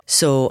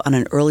So on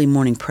an early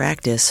morning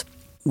practice,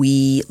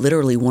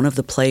 one of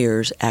the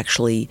players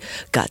actually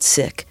got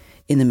sick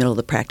in the middle of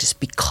the practice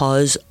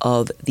because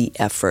of the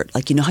effort.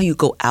 Like, you know how you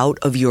go out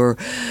of your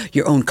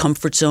own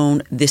comfort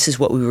zone? This is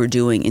what we were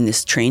doing in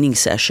this training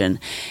session.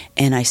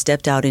 And I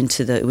stepped out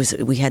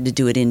we had to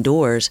do it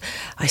indoors.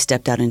 I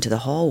stepped out into the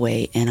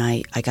hallway and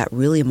I got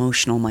really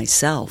emotional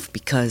myself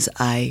because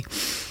I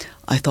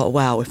thought,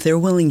 wow, if they're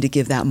willing to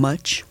give that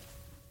much,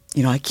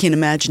 I can't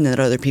imagine that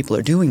other people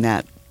are doing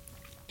that.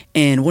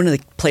 And one of the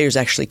players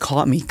actually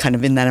caught me kind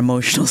of in that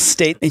emotional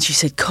state. And she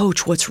said,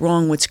 "Coach, what's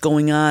wrong? What's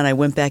going on?" I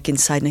went back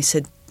inside and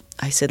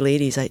I said,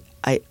 "Ladies,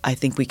 I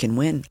think we can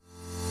win."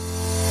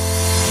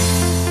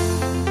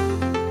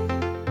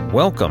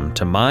 Welcome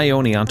to My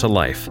Oneonta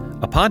Life,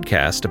 a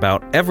podcast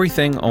about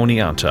everything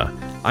Oneonta.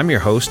 I'm your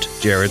host,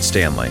 Jared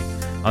Stanley.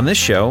 On this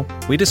show,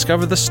 we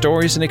discover the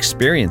stories and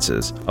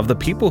experiences of the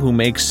people who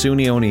make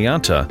SUNY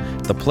Oneonta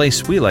the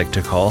place we like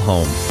to call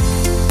home.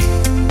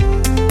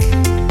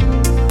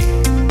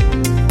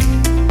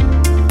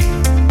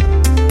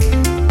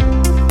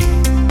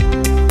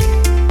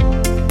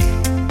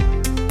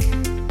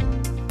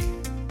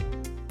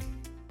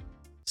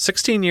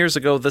 "16 years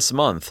ago this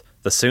month,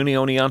 the SUNY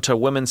Oneonta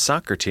women's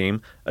soccer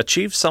team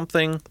achieved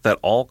something that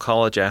all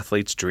college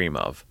athletes dream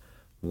of: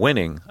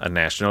 winning a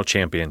national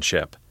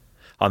championship.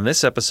 On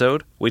this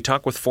episode, we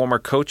talk with former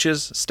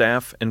coaches,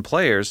 staff, and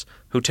players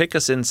who take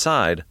us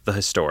inside the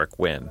historic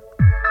win.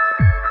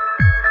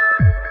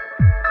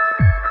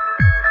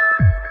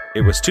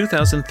 It was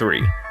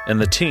 2003, and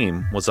the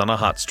team was on a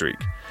hot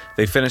streak.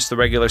 They finished the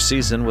regular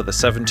season with a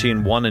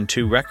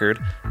 17-1-2 record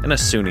and a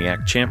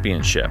SUNYAC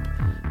championship.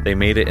 They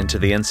made it into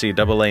the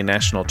NCAA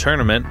National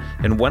Tournament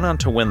and went on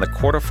to win the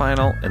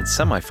quarterfinal and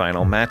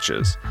semifinal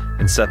matches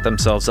and set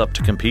themselves up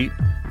to compete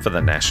for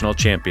the national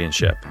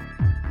championship.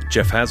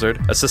 Jeff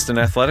Hazard, Assistant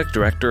Athletic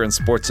Director and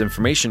Sports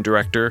Information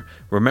Director,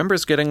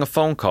 remembers getting a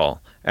phone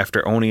call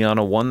after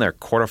Oneonta won their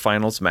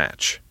quarterfinals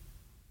match.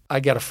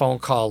 I get a phone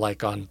call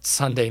on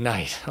Sunday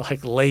night,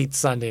 late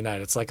Sunday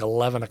night. It's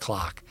 11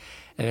 o'clock.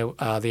 And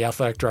the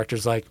athletic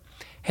director's like,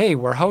 "Hey,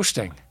 we're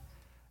hosting."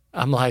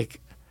 I'm like,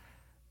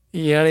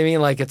 you know what I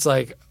mean? It's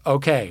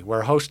okay,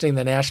 we're hosting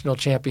the national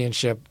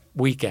championship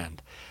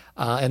weekend.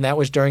 And that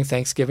was during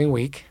Thanksgiving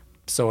week.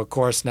 So, of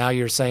course, now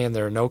you're saying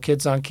there are no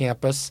kids on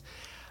campus.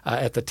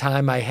 At the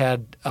time, I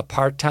had a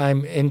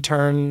part-time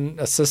intern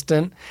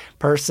assistant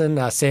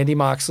person, Sandy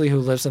Moxley, who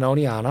lives in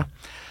Oneonta,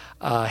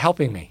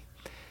 helping me.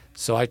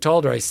 So I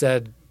told her, I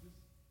said,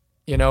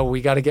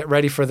 we got to get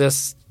ready for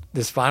this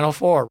Final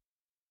Four.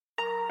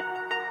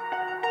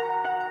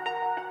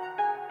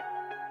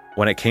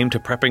 When it came to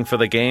prepping for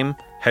the game,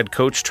 head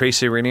coach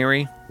Tracy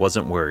Raniere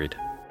wasn't worried.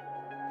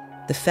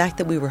 The fact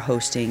that we were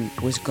hosting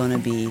was going to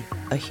be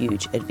a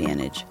huge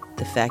advantage.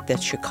 The fact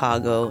that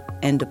Chicago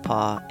and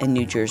DePauw and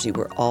New Jersey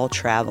were all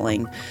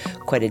traveling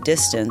quite a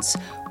distance,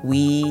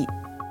 we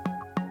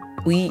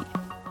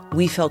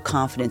felt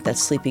confident that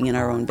sleeping in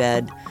our own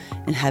bed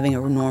and having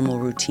a normal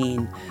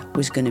routine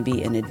was going to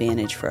be an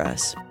advantage for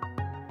us.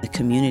 The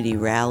community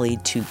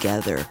rallied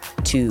together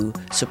to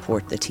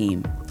support the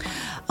team.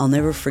 I'll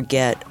never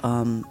forget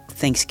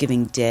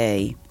Thanksgiving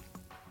Day.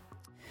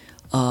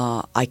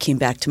 I came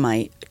back to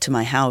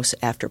my house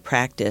after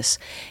practice,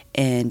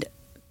 and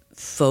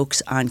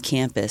folks on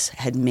campus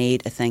had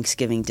made a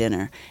Thanksgiving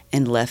dinner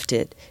and left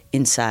it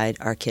inside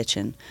our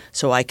kitchen,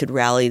 so I could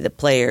rally the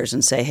players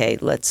and say, "Hey,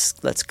 let's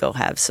go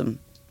have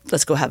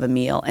a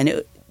meal."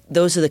 And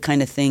those are the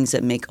kind of things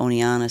that make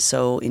Oneonta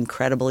so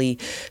incredibly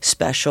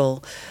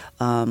special.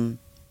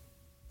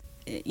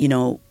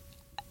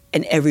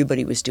 And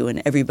everybody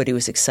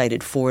was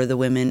excited for the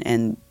women,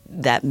 and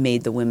that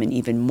made the women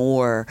even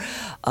more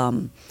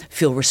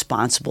feel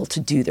responsible to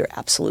do their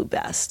absolute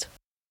best.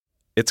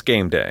 It's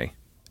game day.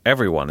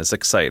 Everyone is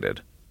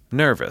excited,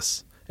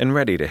 nervous, and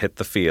ready to hit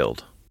the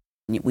field.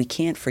 We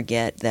can't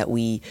forget that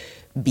we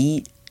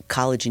beat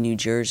College in New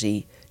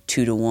Jersey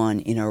 2-1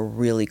 in a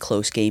really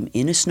close game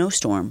in a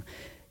snowstorm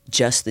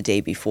just the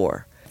day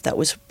before. That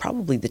was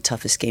probably the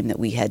toughest game that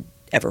we had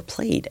ever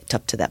played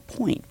up to that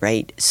point,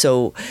 right?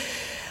 So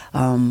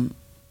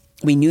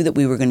we knew that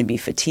we were going to be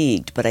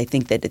fatigued, but I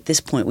think that at this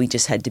point we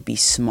just had to be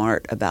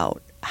smart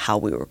about how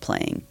we were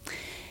playing.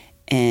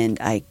 And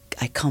I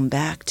come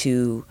back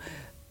to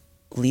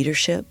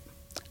leadership.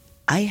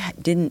 I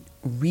didn't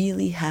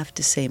really have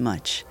to say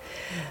much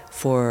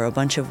for a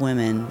bunch of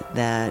women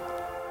that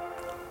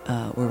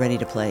were ready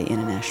to play in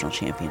a national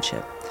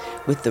championship.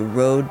 With the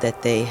road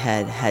that they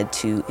had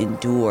to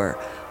endure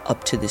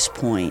up to this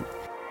point.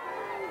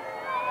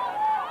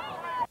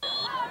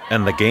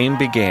 And the game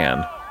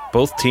began.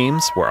 Both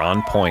teams were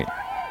on point.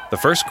 The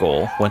first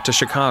goal went to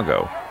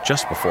Chicago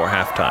just before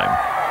halftime.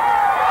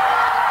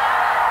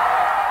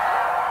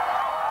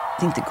 I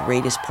think the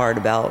greatest part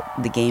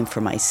about the game for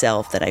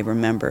myself that I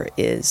remember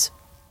is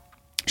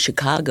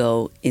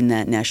Chicago in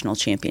that national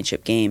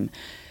championship game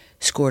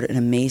scored an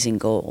amazing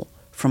goal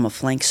from a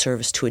flank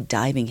service to a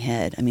diving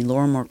head. I mean,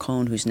 Laura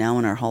Morcone, who's now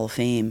in our Hall of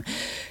Fame,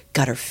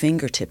 got her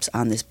fingertips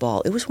on this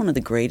ball. It was one of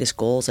the greatest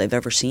goals I've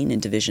ever seen in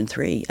Division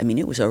III. I mean,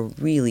 it was a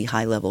really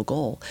high-level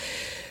goal.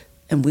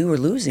 And we were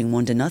losing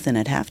 1-0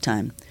 at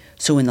halftime.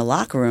 So in the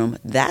locker room,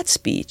 that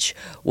speech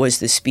was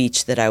the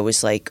speech that I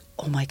was like,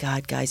 oh my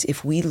God, guys,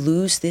 if we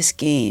lose this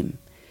game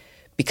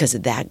because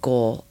of that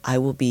goal, I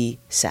will be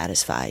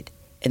satisfied.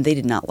 And they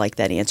did not like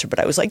that answer, but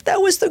I was like, that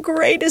was the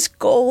greatest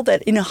goal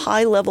that in a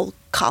high-level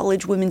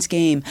college women's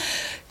game.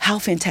 How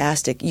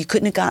fantastic. You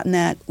couldn't have gotten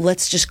that.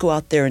 Let's just go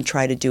out there and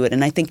try to do it.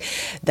 And I think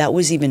that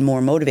was even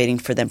more motivating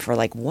for them for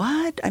like,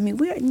 what? I mean,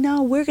 we're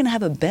going to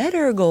have a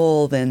better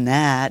goal than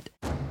that.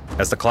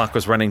 As the clock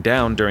was running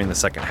down during the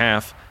second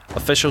half,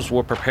 officials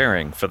were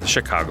preparing for the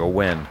Chicago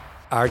win.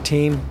 Our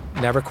team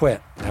never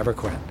quit.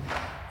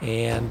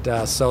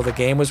 And so the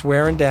game was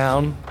wearing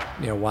down,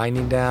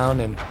 winding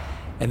down, and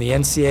the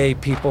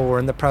NCAA people were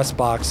in the press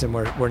box, and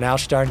we're now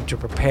starting to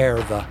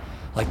prepare the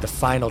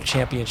final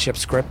championship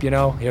script.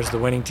 Here's the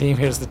winning team,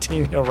 here's the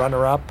team,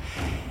 runner-up,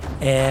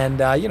 and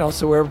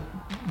so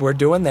we're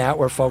doing that.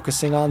 We're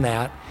focusing on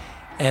that,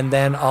 and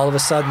then all of a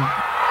sudden,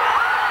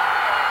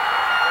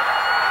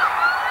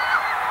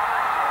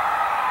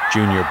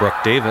 junior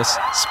Brooke Davis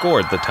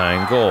scored the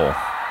tying goal.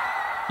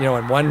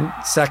 In 1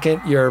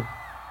 second, you're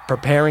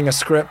preparing a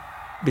script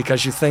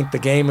because you think the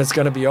game is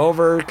going to be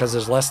over because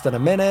there's less than a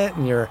minute,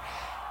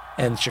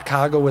 and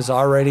Chicago was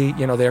already,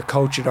 their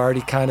coach had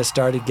already kind of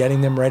started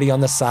getting them ready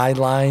on the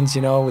sidelines.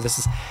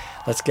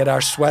 Let's get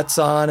our sweats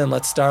on and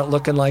let's start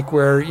looking like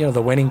we're,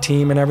 the winning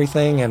team and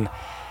everything, and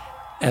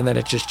then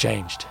it just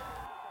changed.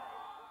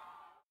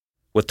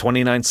 With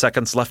 29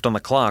 seconds left on the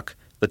clock,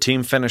 the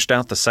team finished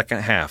out the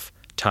second half,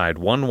 tied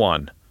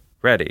 1-1,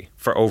 ready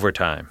for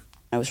overtime.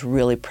 I was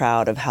really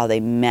proud of how they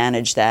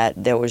managed that.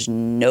 There was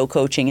no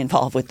coaching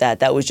involved with that.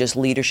 That was just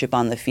leadership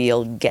on the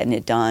field, getting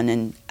it done,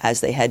 and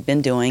as they had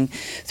been doing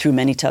through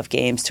many tough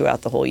games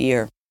throughout the whole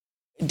year.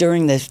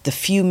 During the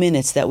few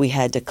minutes that we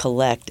had to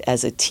collect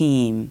as a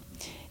team,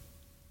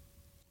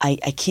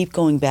 I keep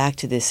going back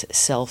to this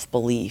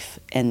self-belief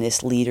and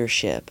this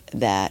leadership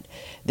that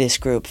this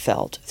group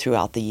felt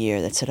throughout the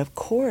year that said, of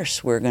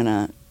course we're going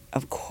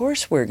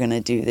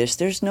to do this.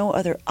 There's no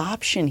other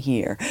option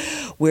here.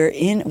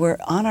 We're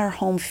on our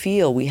home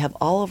field. We have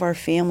all of our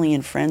family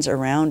and friends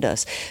around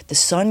us. The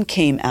sun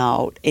came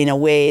out in a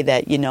way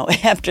that,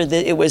 after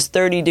it was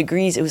 30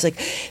 degrees, it was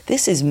like,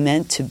 this is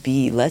meant to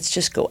be. Let's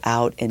just go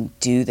out and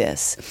do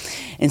this.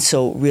 And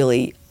so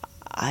really,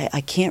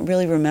 I can't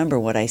really remember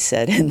what I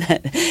said in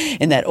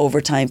that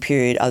overtime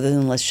period other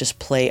than let's just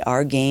play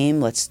our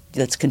game. Let's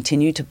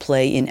continue to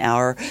play in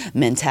our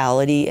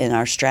mentality and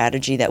our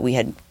strategy that we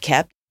had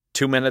kept.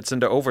 2 minutes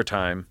into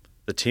overtime,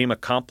 the team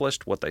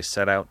accomplished what they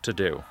set out to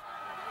do.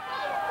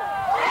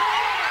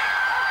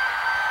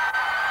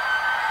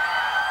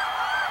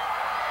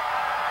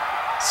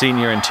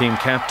 Senior and team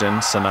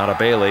captain Sonata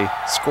Bailey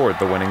scored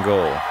the winning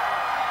goal.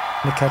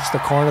 To catch the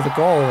corner of the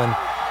goal,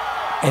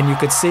 and you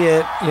could see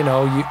it,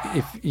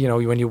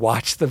 when you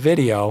watch the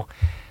video,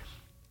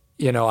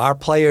 our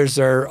players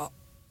are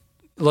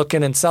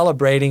looking and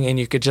celebrating, and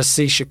you could just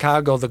see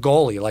Chicago, the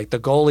goalie. Like, the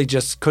goalie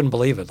just couldn't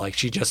believe it.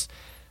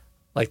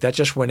 That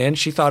just went in.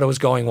 She thought it was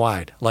going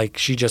wide.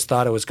 She just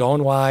thought it was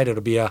going wide.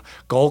 It'll be a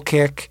goal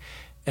kick,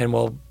 and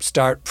we'll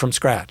start from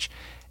scratch.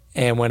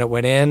 And when it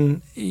went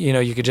in,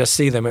 you could just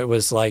see them. It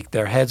was like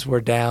their heads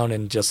were down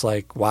and just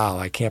like, wow,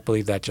 I can't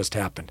believe that just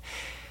happened.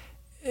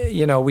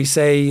 We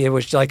say it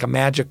was like a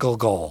magical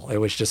goal. It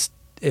was just,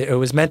 it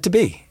was meant to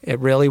be. It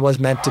really was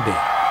meant to be.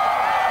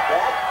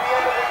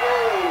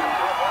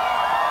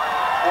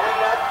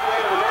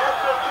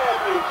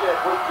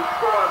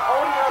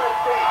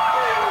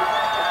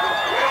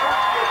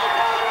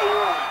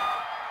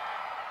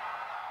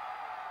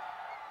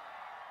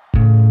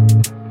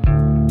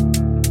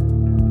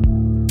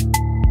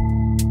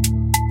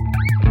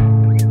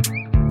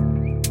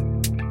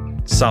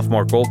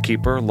 Sophomore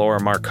goalkeeper Laura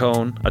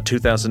Marcone, a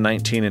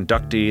 2019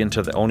 inductee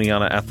into the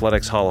Oneonta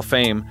Athletics Hall of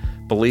Fame,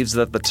 believes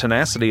that the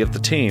tenacity of the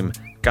team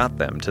got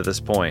them to this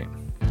point.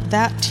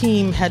 That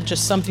team had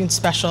just something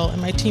special, and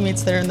my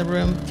teammates there in the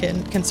room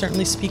can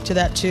certainly speak to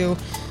that too.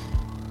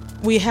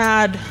 We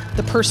had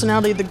the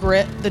personality, the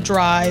grit, the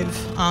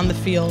drive on the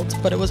field,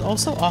 but it was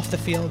also off the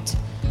field.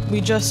 We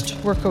just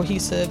were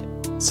cohesive.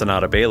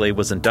 Sonata Bailey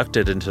was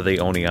inducted into the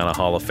Oneonta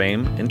Hall of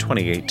Fame in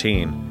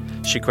 2018.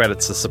 She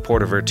credits the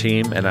support of her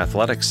team and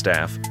athletic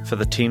staff for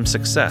the team's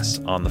success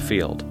on the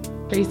field.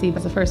 Tracy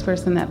was the first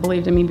person that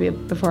believed in me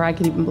before I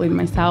could even believe in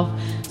myself.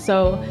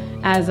 So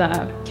as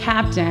a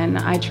captain,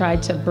 I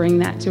tried to bring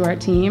that to our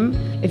team.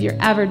 If you're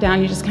ever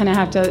down, you just kind of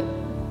have to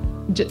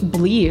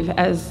believe,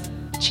 as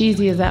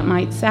cheesy as that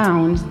might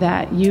sound,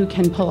 that you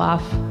can pull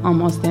off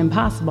almost the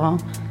impossible.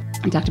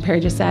 And Dr. Perry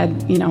just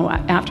said,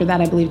 after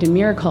that I believed in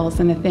miracles.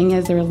 And the thing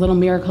is, there were little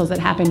miracles that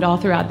happened all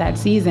throughout that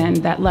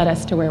season that led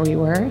us to where we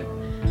were.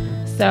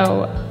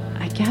 So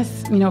I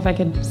guess, if I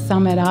could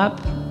sum it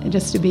up,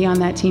 just to be on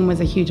that team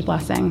was a huge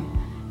blessing.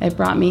 It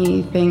brought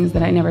me things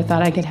that I never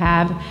thought I could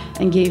have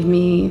and gave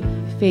me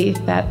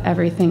faith that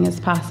everything is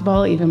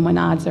possible, even when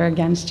odds are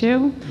against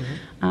you.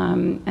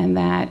 and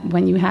that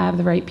when you have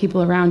the right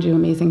people around you,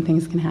 amazing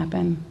things can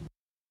happen.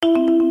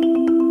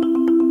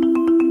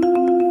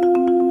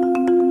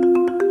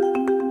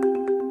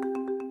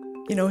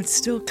 It's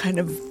still kind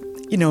of,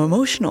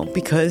 emotional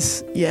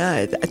because,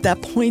 at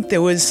that point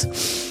there was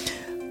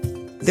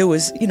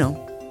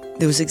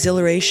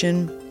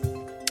exhilaration,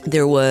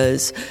 there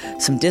was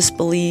some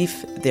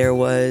disbelief, there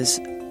was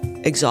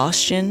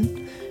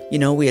exhaustion.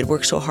 We had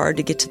worked so hard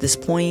to get to this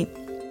point,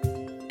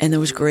 and there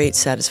was great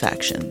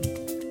satisfaction.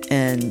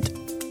 And,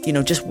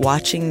 just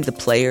watching the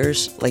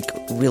players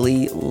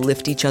really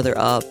lift each other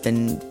up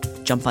and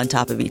jump on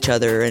top of each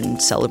other and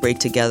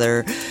celebrate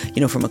together,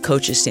 from a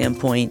coach's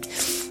standpoint,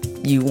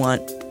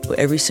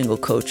 every single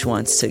coach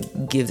wants to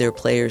give their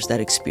players that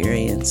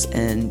experience,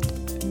 and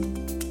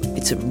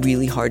it's a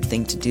really hard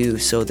thing to do.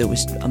 So there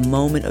was a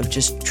moment of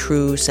just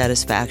true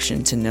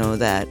satisfaction to know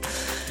that,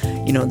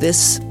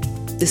 this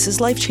is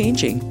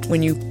life-changing.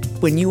 When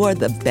you are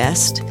the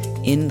best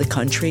in the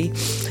country,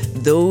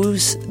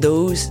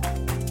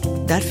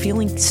 that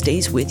feeling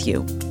stays with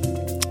you,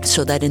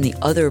 so that in the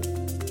other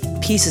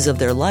pieces of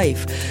their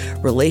life,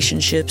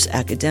 relationships,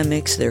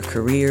 academics, their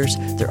careers,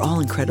 they're all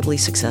incredibly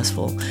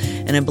successful.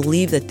 And I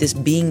believe that this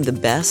being the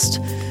best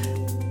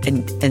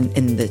and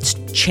the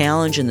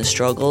challenge and the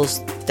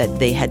struggles that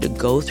they had to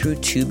go through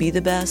to be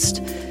the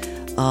best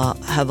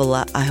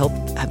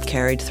have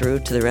carried through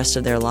to the rest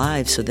of their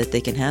lives, so that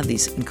they can have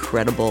these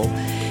incredible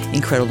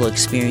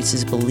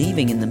experiences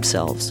believing in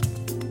themselves.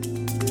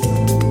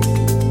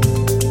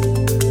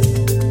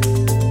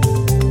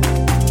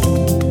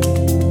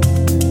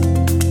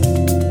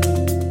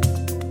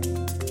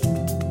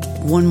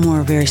 One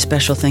more very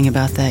special thing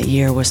about that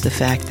year was the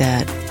fact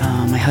that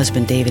my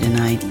husband David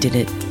and I did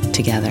it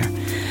together.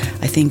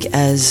 I think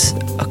as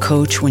a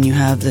coach, when you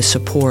have the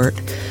support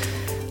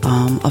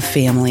of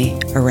family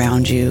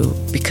around you,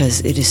 because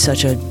it is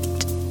such a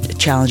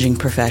challenging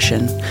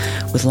profession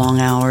with long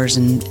hours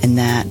and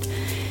that,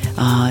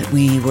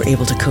 we were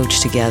able to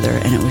coach together,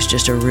 and it was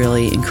just a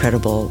really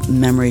incredible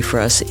memory for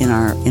us in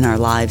our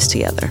lives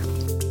together.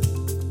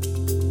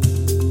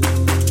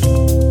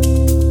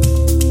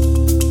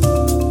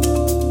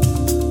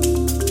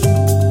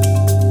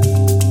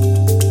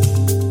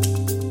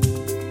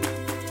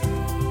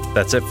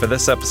 That's it for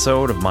this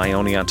episode of My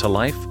Oneonta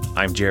Life.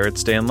 I'm Jared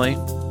Stanley.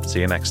 See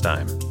you next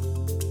time.